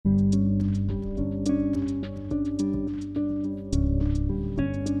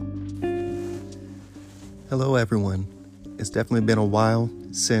Hello, everyone. It's definitely been a while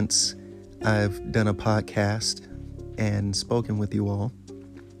since I've done a podcast and spoken with you all.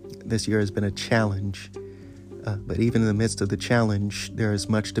 This year has been a challenge, but even in the midst of the challenge, there is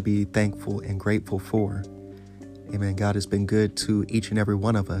much to be thankful and grateful for. Amen. God has been good to each and every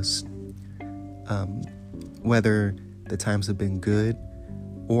one of us, whether the times have been good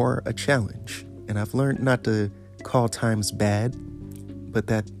or a challenge. And I've learned not to call times bad, but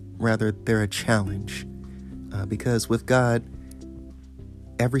that rather they're a challenge. Because with God,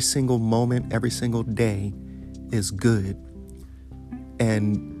 every single moment, every single day is good.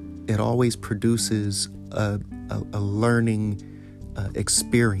 And it always produces a learning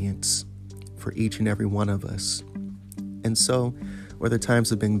experience for each and every one of us. And so, whether times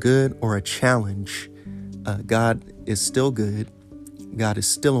have been good or a challenge, God is still good. God is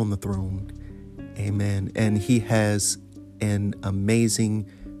still on the throne. Amen. And He has an amazing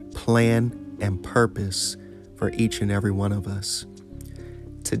plan and purpose for each and every one of us.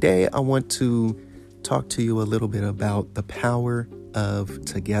 Today, I want to talk to you a little bit about the power of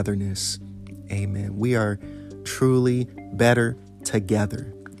togetherness. Amen. We are truly better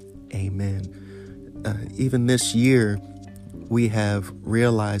together. Amen. Even this year, we have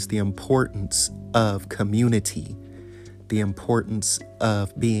realized the importance of community, the importance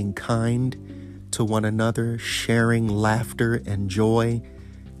of being kind to one another, sharing laughter and joy.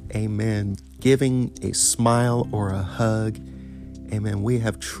 Amen. Giving a smile or a hug. Amen. We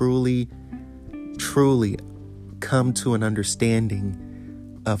have truly come to an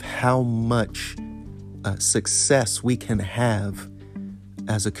understanding of how much success we can have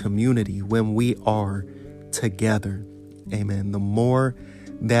as a community when we are together. Amen. The more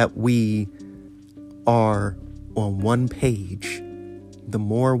that we are on one page, the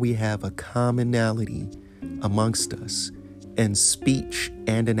more we have a commonality amongst us in speech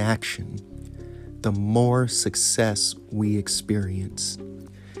and in action, the more success we experience.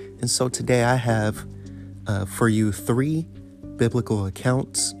 And so today I have for you 3 biblical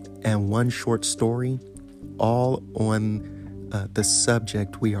accounts and 1 short story, all on the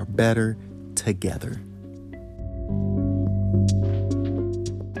subject, we are better together.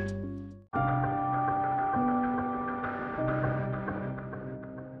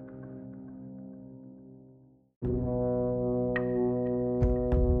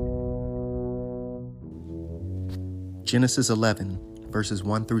 Genesis 11, verses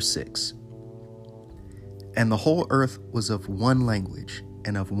 1 through 6. And the whole earth was of one language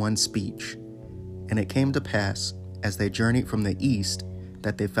and of one speech. And it came to pass, as they journeyed from the east,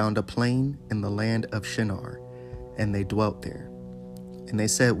 that they found a plain in the land of Shinar, and they dwelt there. And they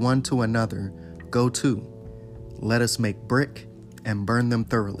said one to another, Go to, let us make brick and burn them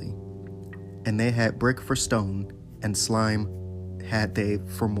thoroughly. And they had brick for stone, and slime had they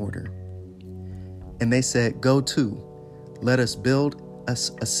for mortar. And they said, Go to, let us build us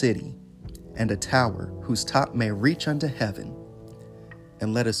a city and a tower whose top may reach unto heaven.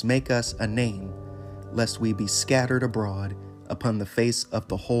 And let us make us a name, lest we be scattered abroad upon the face of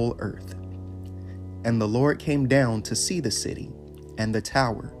the whole earth. And the Lord came down to see the city and the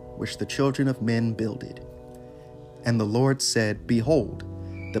tower which the children of men builded. And the Lord said, Behold,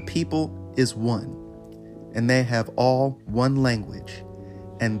 the people is one, and they have all one language.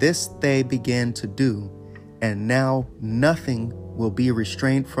 And this they began to do, and now nothing will be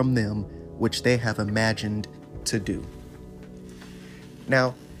restrained from them which they have imagined to do.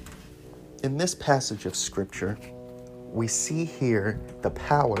 Now, in this passage of Scripture, we see here the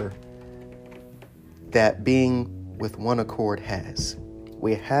power that being with one accord has.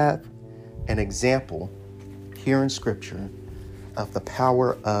 We have an example here in Scripture of the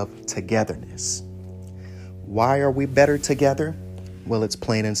power of togetherness. Why are we better together? Well, it's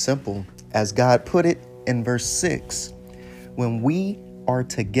plain and simple. As God put it in verse 6, when we are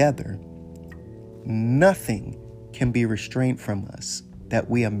together, nothing can be restrained from us that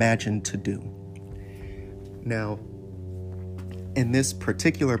we imagine to do. Now, in this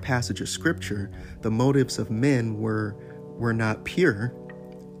particular passage of Scripture, the motives of men were not pure,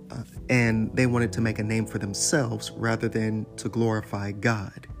 and they wanted to make a name for themselves rather than to glorify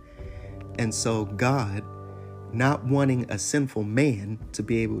God. And so God, not wanting a sinful man to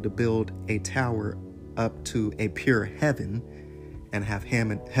be able to build a tower up to a pure heaven and have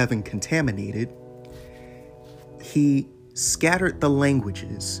heaven contaminated, He scattered the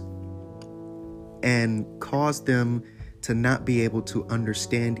languages and caused them to not be able to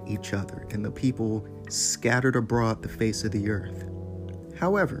understand each other, and the people scattered abroad the face of the earth.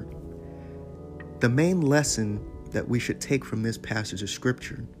 However, the main lesson that we should take from this passage of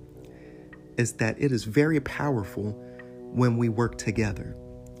Scripture is that it is very powerful when we work together.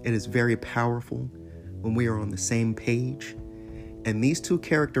 It is very powerful when we are on the same page. And these two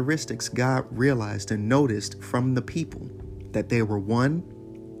characteristics God realized and noticed from the people, that they were one,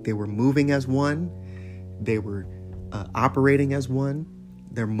 they were moving as one, they were operating as one,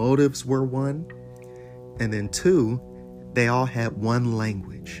 their motives were one, and then two, they all had one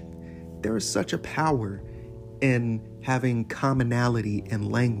language. There is such a power in having commonality in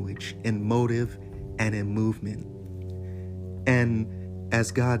language, in motive, and in movement. And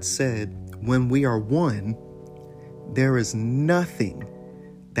as God said, when we are one, there is nothing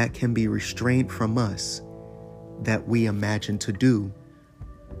that can be restrained from us that we imagine to do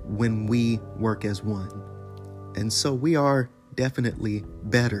when we work as one. And so we are definitely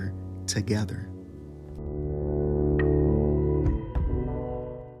better together.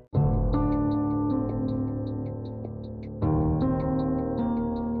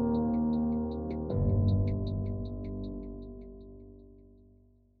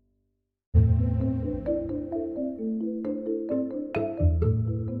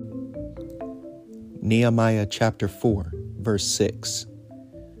 Nehemiah chapter 4, verse 6.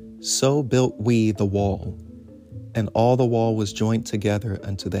 So built we the wall, and all the wall was joined together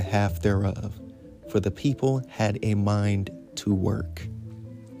unto the half thereof, for the people had a mind to work.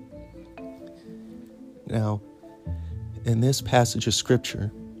 Now, in this passage of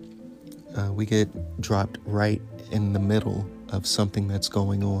scripture, we get dropped right in the middle of something that's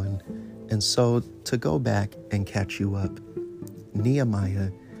going on. And so to go back and catch you up, Nehemiah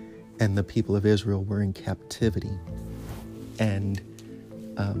and the people of Israel were in captivity. And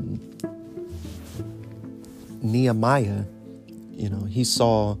Nehemiah, he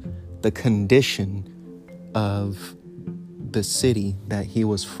saw the condition of the city that he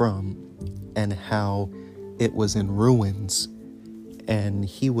was from and how it was in ruins. And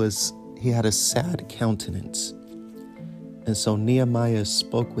he had a sad countenance. And so Nehemiah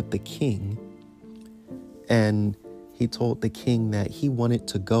spoke with the king, and he told the king that he wanted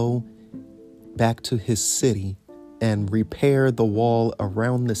to go back to his city and repair the wall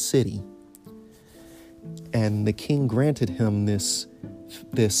around the city. And the king granted him this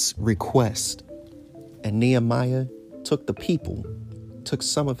request. And Nehemiah took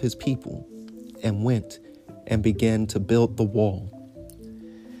some of his people, and went and began to build the wall.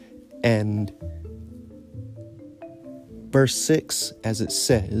 And verse 6, as it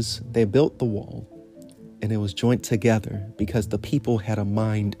says, they built the wall, and it was joined together because the people had a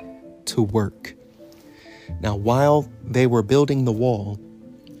mind to work. Now, while they were building the wall,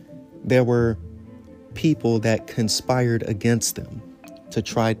 there were people that conspired against them to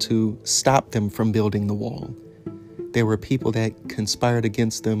try to stop them from building the wall. There were people that conspired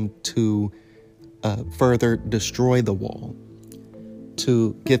against them to further destroy the wall,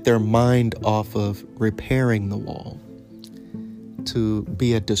 to get their mind off of repairing the wall, to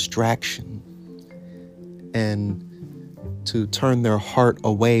be a distraction, and to turn their heart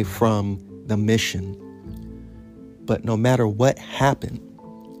away from the mission. But no matter what happened,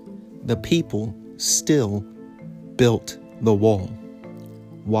 the people still built the wall.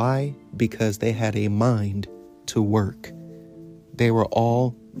 Why? Because they had a mind to work. They were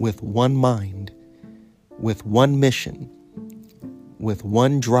all with one mind, with one mission, with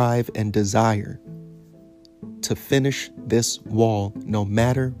one drive and desire to finish this wall, no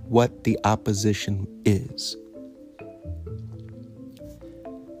matter what the opposition is.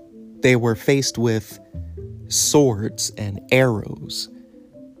 They were faced with swords and arrows,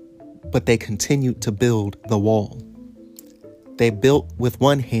 but they continued to build the wall. They built with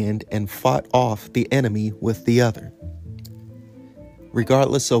one hand and fought off the enemy with the other.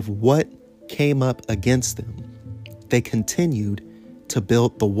 Regardless of what came up against them, they continued to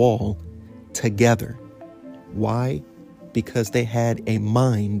build the wall together. Why? Because they had a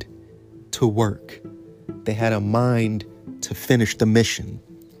mind to work. They had a mind to finish the mission.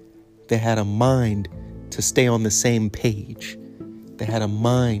 They had a mind to stay on the same page. They had a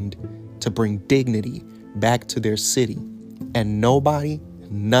mind to bring dignity back to their city. And nobody,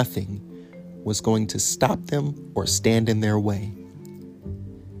 nothing was going to stop them or stand in their way.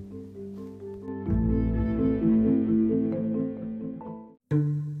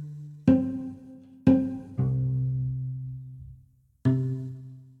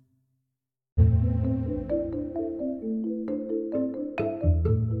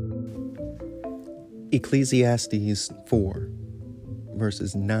 Ecclesiastes 4,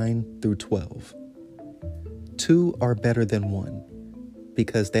 verses 9 through 12. Two are better than one,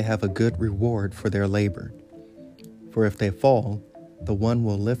 because they have a good reward for their labor. For if they fall, the one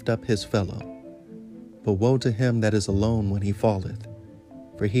will lift up his fellow. But woe to him that is alone when he falleth,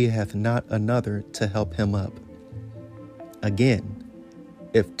 for he hath not another to help him up. Again,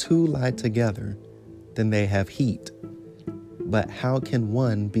 if two lie together, then they have heat. But how can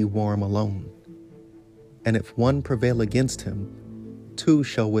one be warm alone? And if one prevail against him, two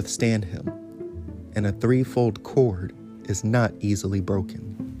shall withstand him, and a threefold cord is not easily broken.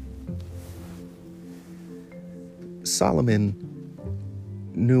 Solomon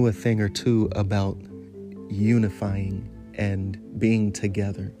knew a thing or two about unifying and being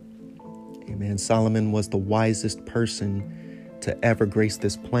together. Amen. Solomon was the wisest person to ever grace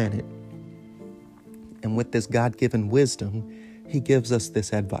this planet. And with this God-given wisdom, he gives us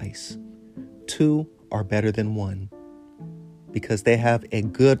this advice. Two are better than one because they have a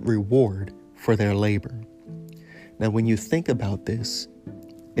good reward for their labor. Now, when you think about this,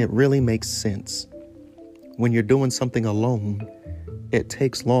 it really makes sense. When you're doing something alone, it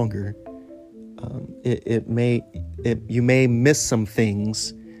takes longer. You may miss some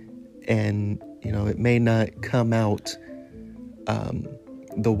things, and it may not come out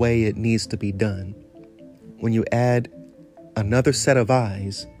the way it needs to be done. When you add another set of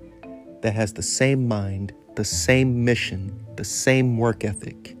eyes that has the same mind, the same mission, the same work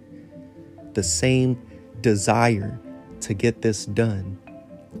ethic, the same desire to get this done,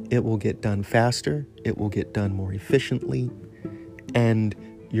 it will get done faster, it will get done more efficiently, and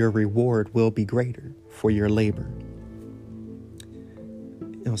your reward will be greater for your labor.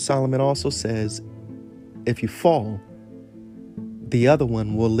 Solomon also says, if you fall, the other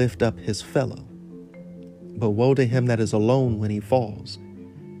one will lift up his fellow. But woe to him that is alone when he falls,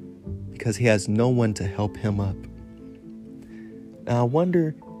 because he has no one to help him up. Now, I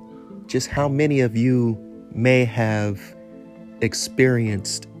wonder just how many of you may have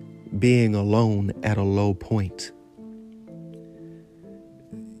experienced being alone at a low point.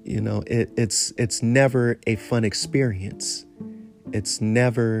 It's never a fun experience. It's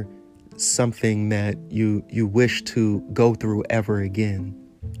never something that you wish to go through ever again.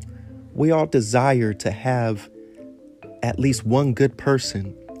 We all desire to have at least one good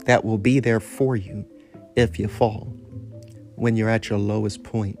person that will be there for you if you fall, when you're at your lowest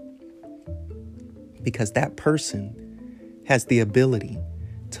point. Because that person has the ability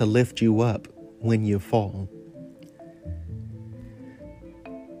to lift you up when you fall.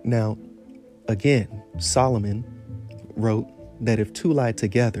 Now, again, Solomon wrote that if two lie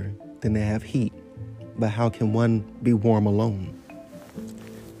together, then they have heat. But how can one be warm alone?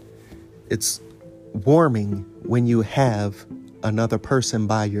 It's warming when you have another person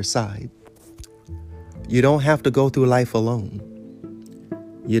by your side. You don't have to go through life alone.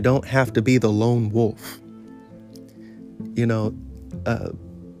 You don't have to be the lone wolf.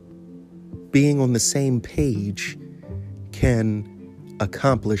 Being on the same page can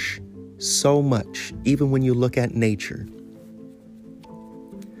accomplish so much, even when you look at nature.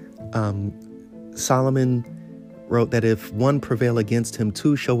 Solomon wrote that if one prevail against him,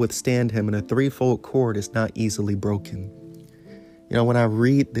 two shall withstand him, and a threefold cord is not easily broken. When I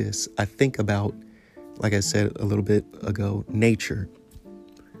read this, I think about, like I said a little bit ago, nature.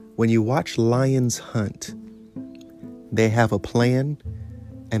 When you watch lions hunt, they have a plan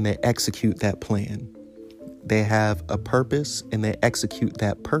and they execute that plan. They have a purpose and they execute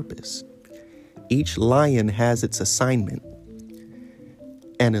that purpose. Each lion has its assignment.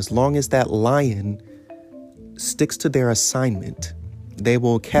 And as long as that lion sticks to their assignment, they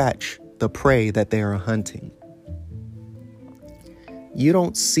will catch the prey that they are hunting. You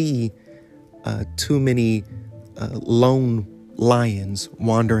don't see too many lone lions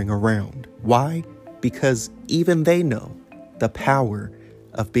wandering around. Why? Because even they know the power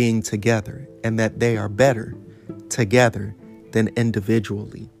of being together and that they are better together than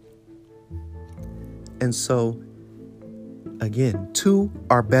individually. And so, again, two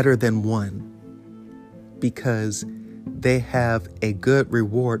are better than one because they have a good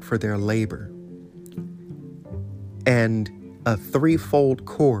reward for their labor. And a threefold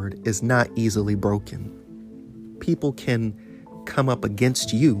cord is not easily broken. People can come up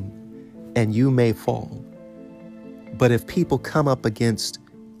against you and you may fall. But if people come up against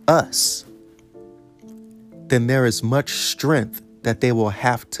us, then there is much strength that they will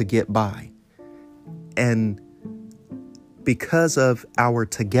have to get by. And because of our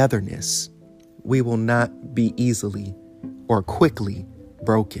togetherness, we will not be easily or quickly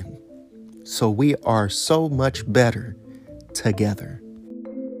broken. So we are so much better together.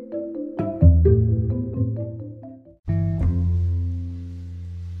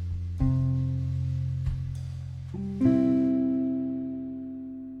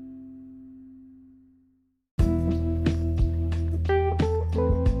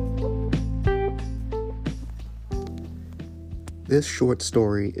 This short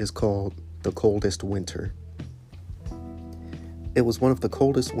story is called The Coldest Winter. It was one of the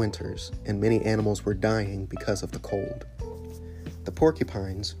coldest winters, and many animals were dying because of the cold. The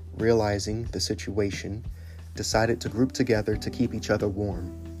porcupines, realizing the situation, decided to group together to keep each other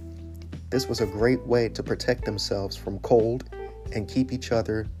warm. This was a great way to protect themselves from cold and keep each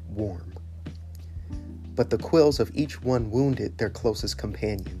other warm. But the quills of each one wounded their closest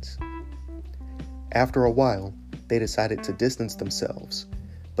companions. After a while, they decided to distance themselves,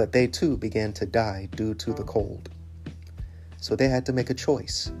 but they too began to die due to the cold. So they had to make a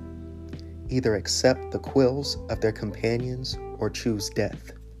choice: either accept the quills of their companions or choose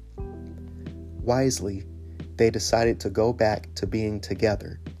death. Wisely, they decided to go back to being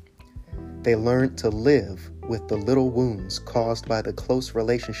together. They learned to live with the little wounds caused by the close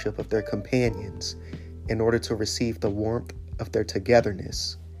relationship of their companions in order to receive the warmth of their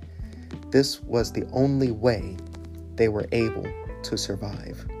togetherness. This was the only way they were able to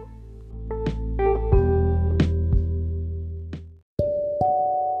survive.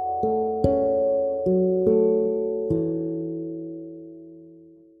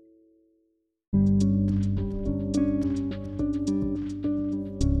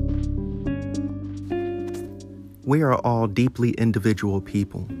 We are all deeply individual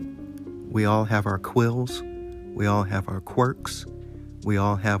people. We all have our quills, we all have our quirks, we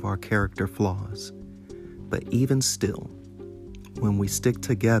all have our character flaws. But even still, when we stick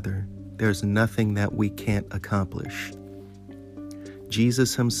together, there's nothing that we can't accomplish.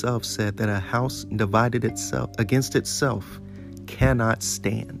 Jesus himself said that a house divided against itself cannot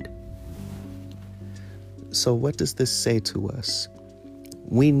stand. So what does this say to us?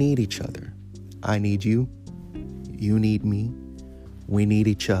 We need each other. I need you. You need me. We need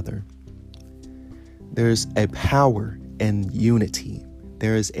each other. There's a power in unity.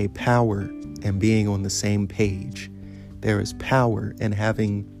 There is a power in being on the same page. There is power in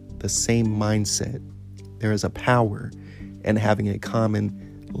having the same mindset. There is a power in having a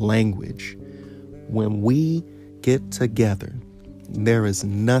common language. When we get together, there is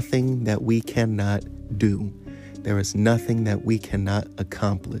nothing that we cannot do. There is nothing that we cannot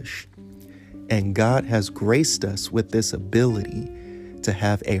accomplish. And God has graced us with this ability to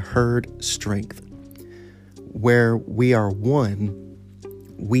have a herd strength. Where we are one,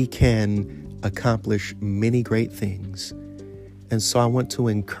 we can accomplish many great things. And so I want to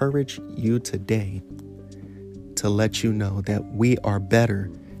encourage you today to let you know that we are better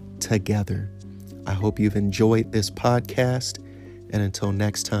together. I hope you've enjoyed this podcast. And until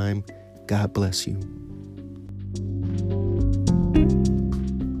next time, God bless you.